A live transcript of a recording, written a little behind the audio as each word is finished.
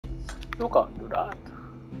You can't do that.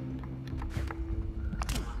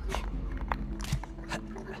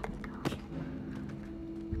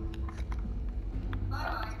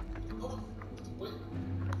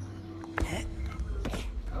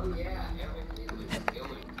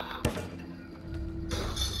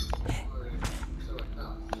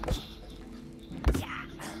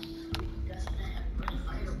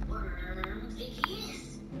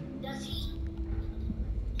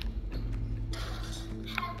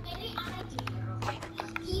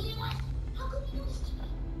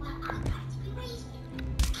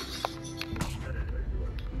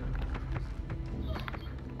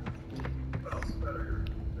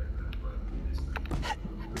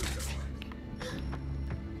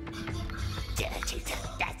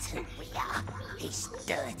 That's who we are. He's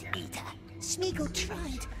Dirt Eater. Smeagol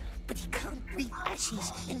tried, but he can't breathe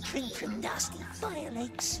ashes and drink from nasty fire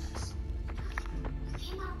lakes.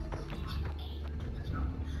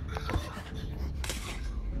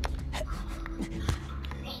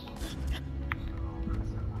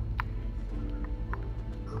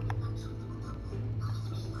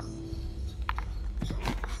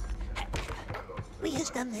 We has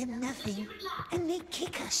done them nothing, and they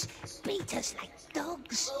kick us, beat us like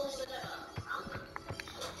dogs.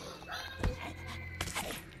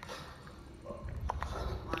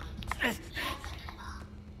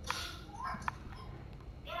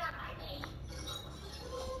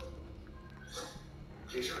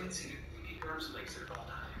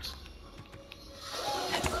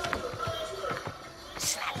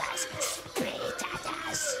 Slap us, spit at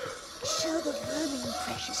us. Show the vermin,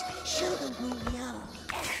 precious. Show them who we are.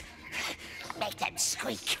 Make them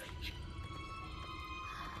squeak.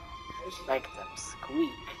 Make them squeak.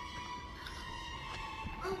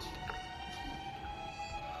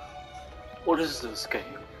 What is this game?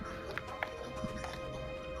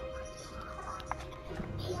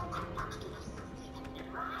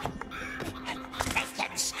 Make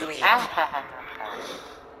them scream.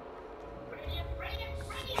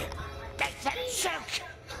 Make them choke.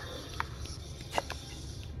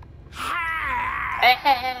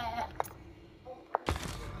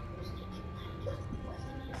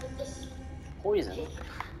 Poison?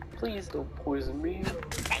 Please don't poison me.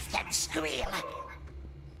 Make them squeal.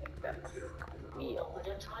 Make them squeal.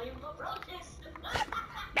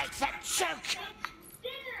 Make them choke.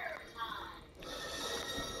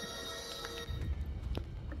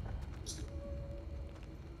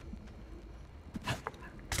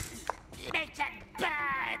 Make them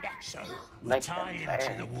burn. So we tie him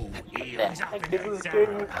to the wall. He Yeah, is up and this is down.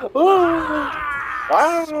 good.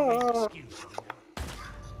 Wow.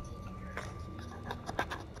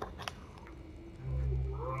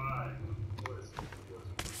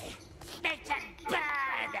 Make them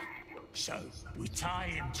burn. So we tie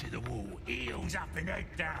him to the wall, heels up and head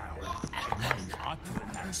down, and then I put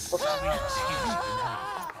that sorry excuse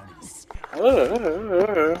on his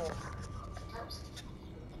skull.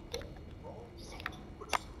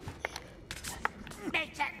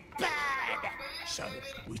 Make them burn. So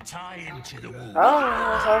we tie him to the wall, heels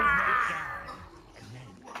Ah. up and head down, and then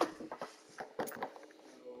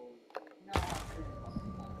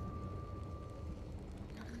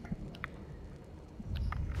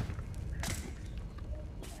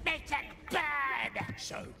Make them burn.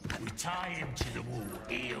 So we tie him to the wall,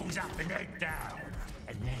 heels up and head down,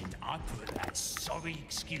 and then I put that sorry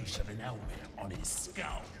excuse of an helmet on his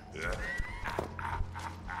skull.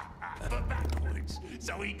 But backwards,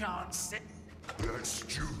 so he can't sit. That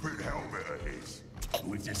stupid helmet of his.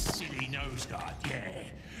 With the silly nose guard, yeah.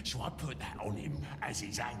 So I put that on him as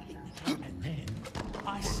he's hanging, and then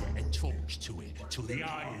I set a torch to it till the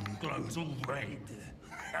iron glows all red.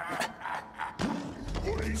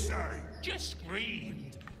 What did he say? Just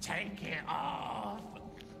screamed, "Take it off!"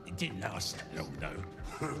 It didn't last that long,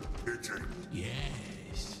 though. It did.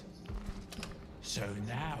 Yes. So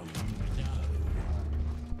now you know.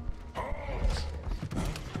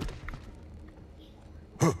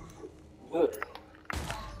 Good.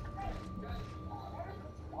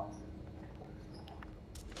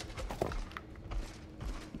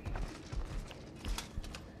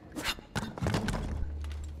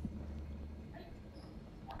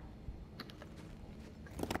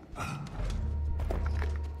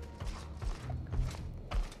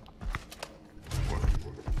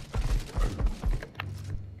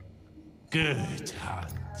 Good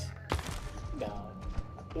hunt.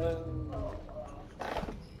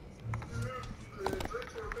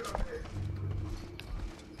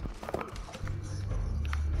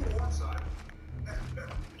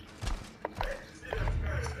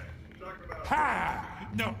 Ha!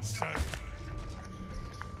 Not so. A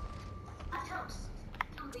toast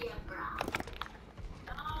to the Emperor.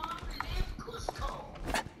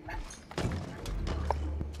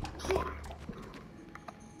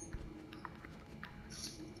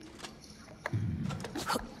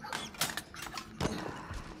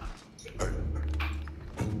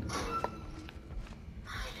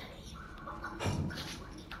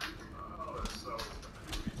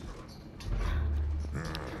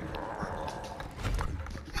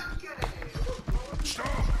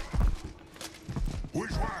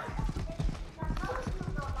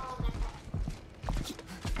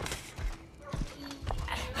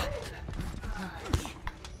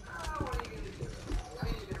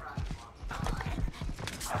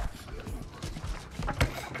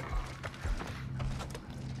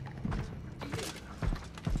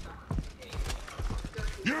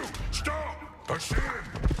 You! Stop! I see him!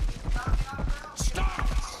 Stop!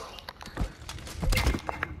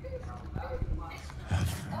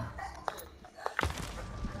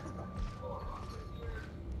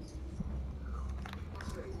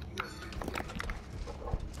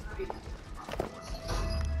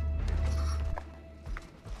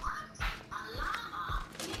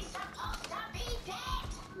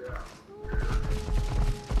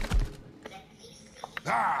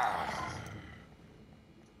 Ah!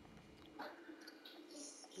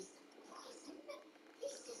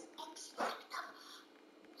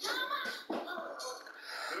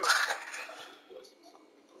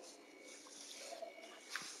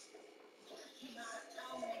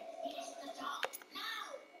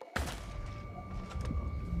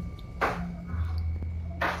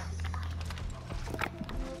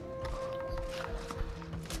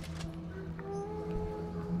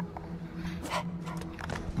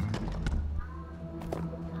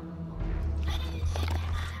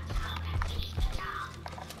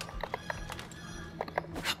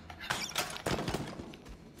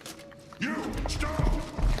 You! Stop!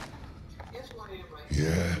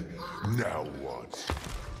 Yeah, now what?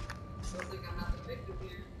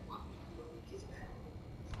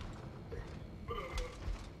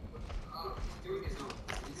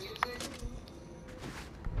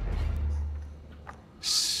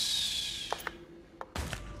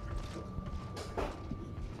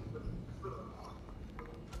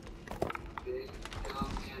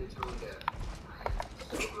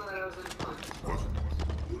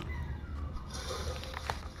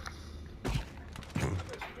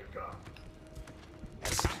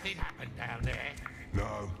 Something happened down there.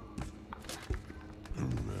 No.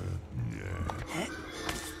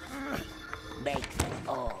 Make them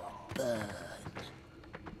all burn.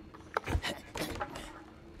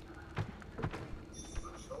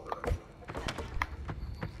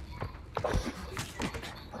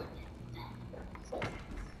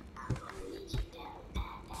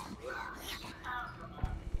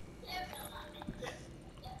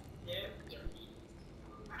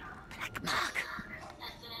 Black mark.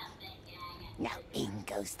 Now in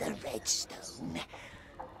goes the redstone.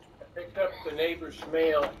 I picked up the neighbor's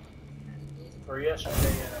mail for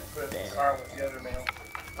yesterday and I put it in the car with the other mail.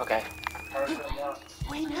 Okay. Car's unlocked.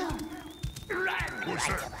 Wait now. What's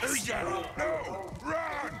that? Who's that? No!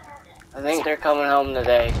 Run! I think they're coming home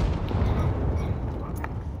today.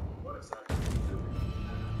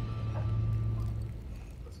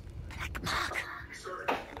 Black mark.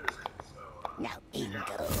 Now in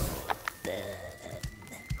goes the...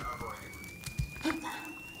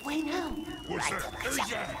 Wait now. What's that? Who's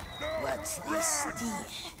that? No! What's this dear?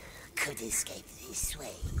 Could escape this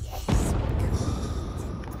way, yes.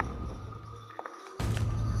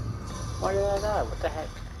 Why did I die? What the heck?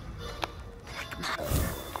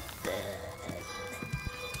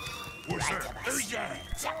 What's that? Who's that?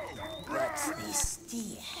 What's this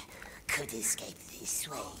dear? Could escape this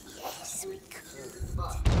way, yes, we could.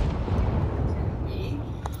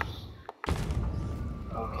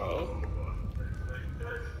 Okay.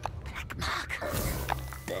 Black mark.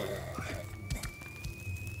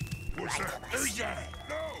 What's that? Who's that?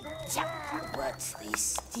 No! What's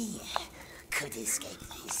this dear? Could escape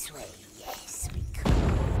this way, yes, we could.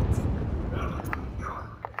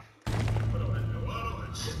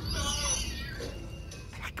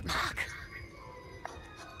 Black mark.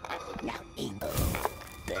 Now in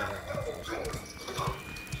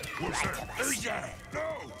What's that? Who's that? No!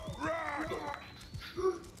 Run!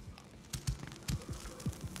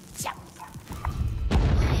 jump.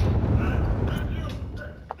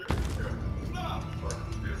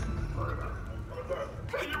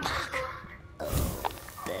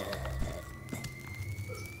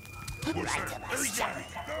 What's that? Who's that?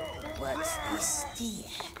 No! What's this dear?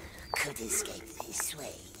 Could escape this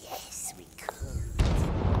way, yes, we could.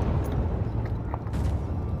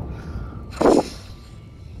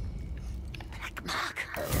 Black mark.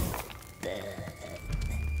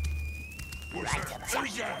 What's that?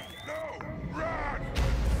 Who's that? No! Run!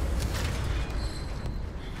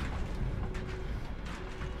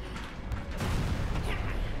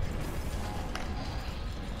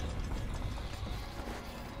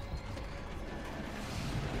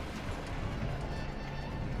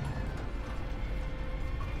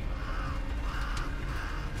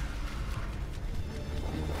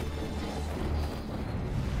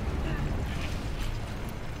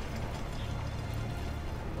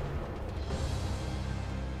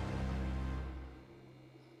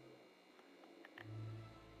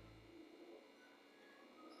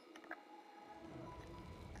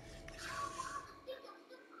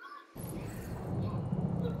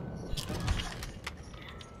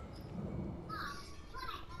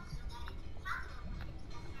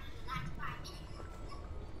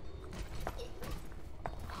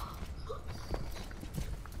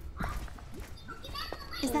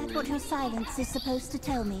 Is that what your silence is supposed to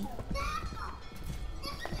tell me?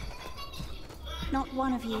 Not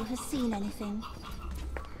one of you has seen anything,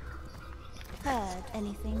 heard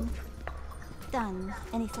anything, done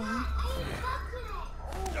anything.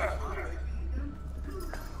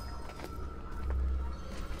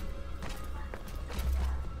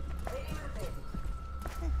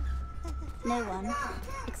 No one,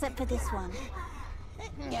 except for this one.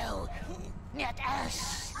 No, not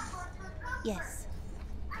us. Yes,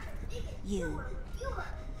 you.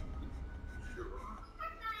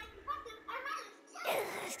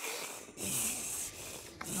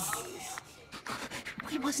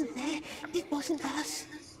 We wasn't there. It wasn't us.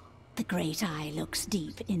 The great eye looks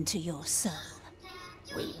deep into your soul.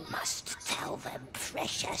 We must tell them,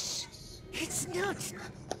 precious. It's not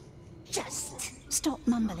just... Stop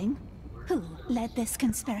mumbling. Who led this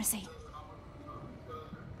conspiracy?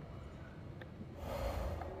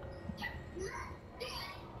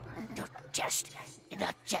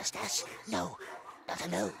 Not just us. No, not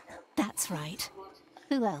alone. That's right.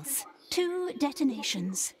 Who else? 2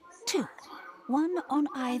 detonations. 2. One on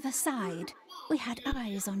either side. We had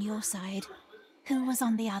eyes on your side. Who was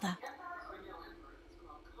on the other?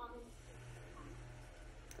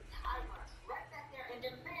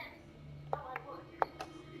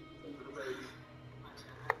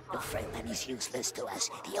 The Freeman is useless to us.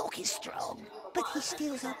 The Orc is strong. But he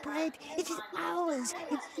steals our bread. It is ours,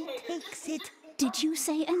 and he takes it. Did you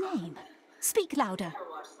say a name? Speak louder.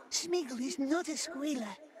 Smeagol is not a squealer.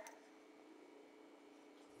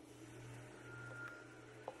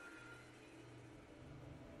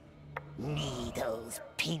 Needles,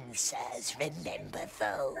 pincers, remember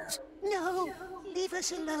those? No, leave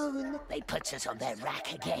us alone. They put us on their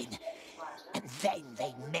rack again. And then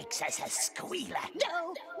they makes us a squealer.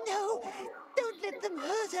 No, no, don't let them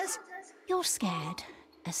hurt us. You're scared.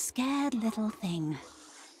 A scared little thing.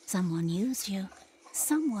 Someone used you.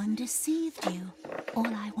 Someone deceived you. All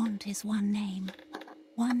I want is one name.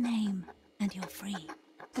 One name, and you're free.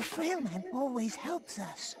 The Frail Man always helps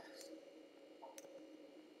us.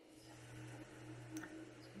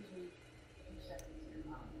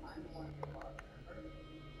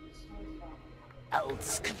 Old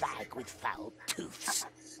scrag with foul tooths.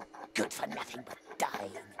 Good for nothing but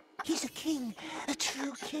dying. He's a king, a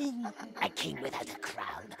true king. A king without a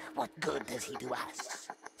crown. What good does he do us?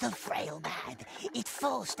 The Frail Man, it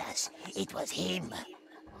forced us. It was him.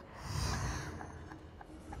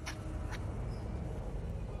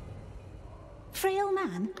 Frail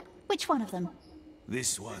man? Which one of them?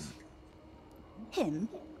 This one. Him?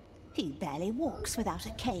 He barely walks without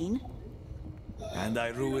a cane. And I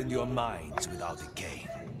ruined your minds without a cane.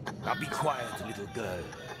 Now be quiet, little girl.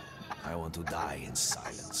 I want to die in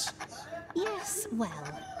silence. Yes,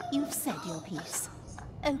 well, you've said your piece.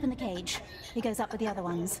 Open the cage. He goes up with the other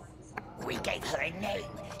ones. We gave her a name.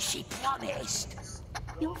 She promised.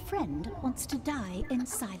 Your friend wants to die in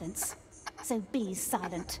silence. So be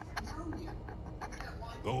silent.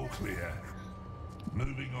 All clear.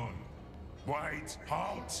 Moving on. Wait,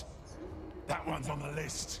 halt! That one's on the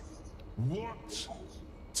list. What?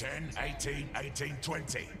 10, 18, 18,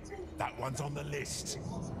 20. That one's on the list.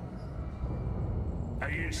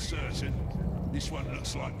 Are you certain? This one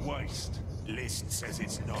looks like waste. List says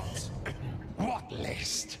it's not. What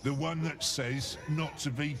list? The one that says not to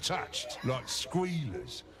be touched, like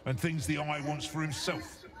squealers and things the Eye wants for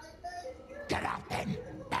himself. Get up then.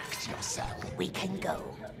 Back to your cell. We can go.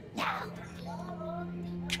 Now.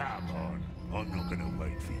 Come on. I'm not gonna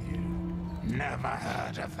wait for you. Never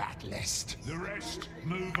heard of that list. The rest,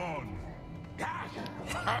 move on.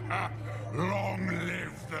 Long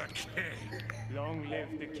live the king. Long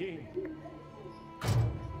live the king.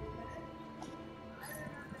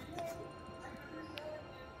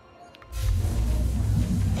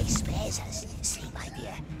 They spares us. See, my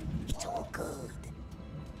dear, it's all good.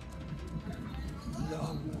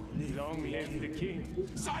 Long live the king.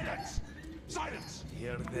 Silence! Silence!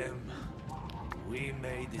 Hear them? We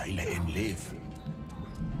made it. They let him live.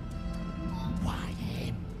 Why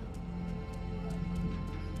him?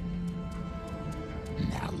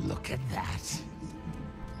 Now look at that.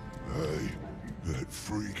 Hey, that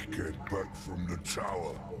freak get back from the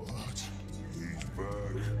tower. What? He's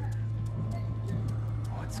back.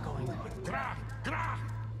 What's going on? Grah! Grah!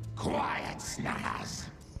 Quiet, snappers!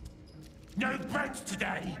 No bread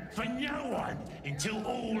today for no one until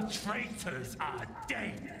all traitors are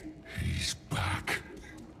dead. He's back.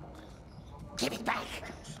 Give it back.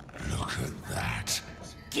 Look at that.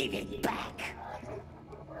 Give it back.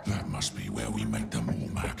 That must be where we make them all,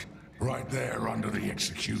 Mac. Right there under the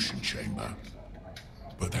execution chamber.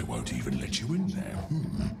 But they won't even let you in there.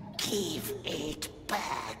 Give it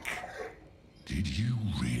back.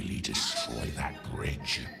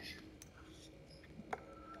 village.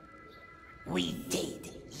 We did,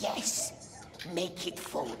 yes. Make it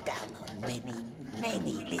fall down on many,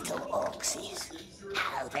 many little orcses.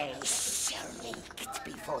 How they shrieked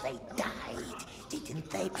before they died, didn't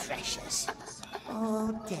they, precious?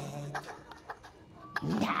 All dead.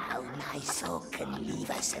 Now Nysor can leave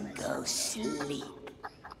us and go sleep.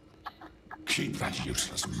 Keep that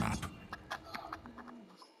useless map.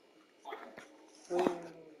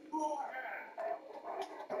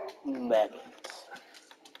 Maybe.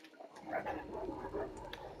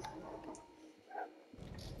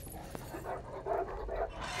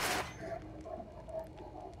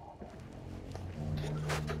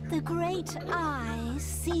 The great eye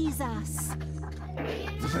sees us.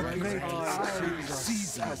 The great eye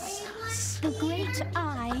sees us. The great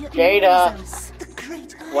eye Jada. knows us. The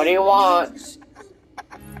great What do you want?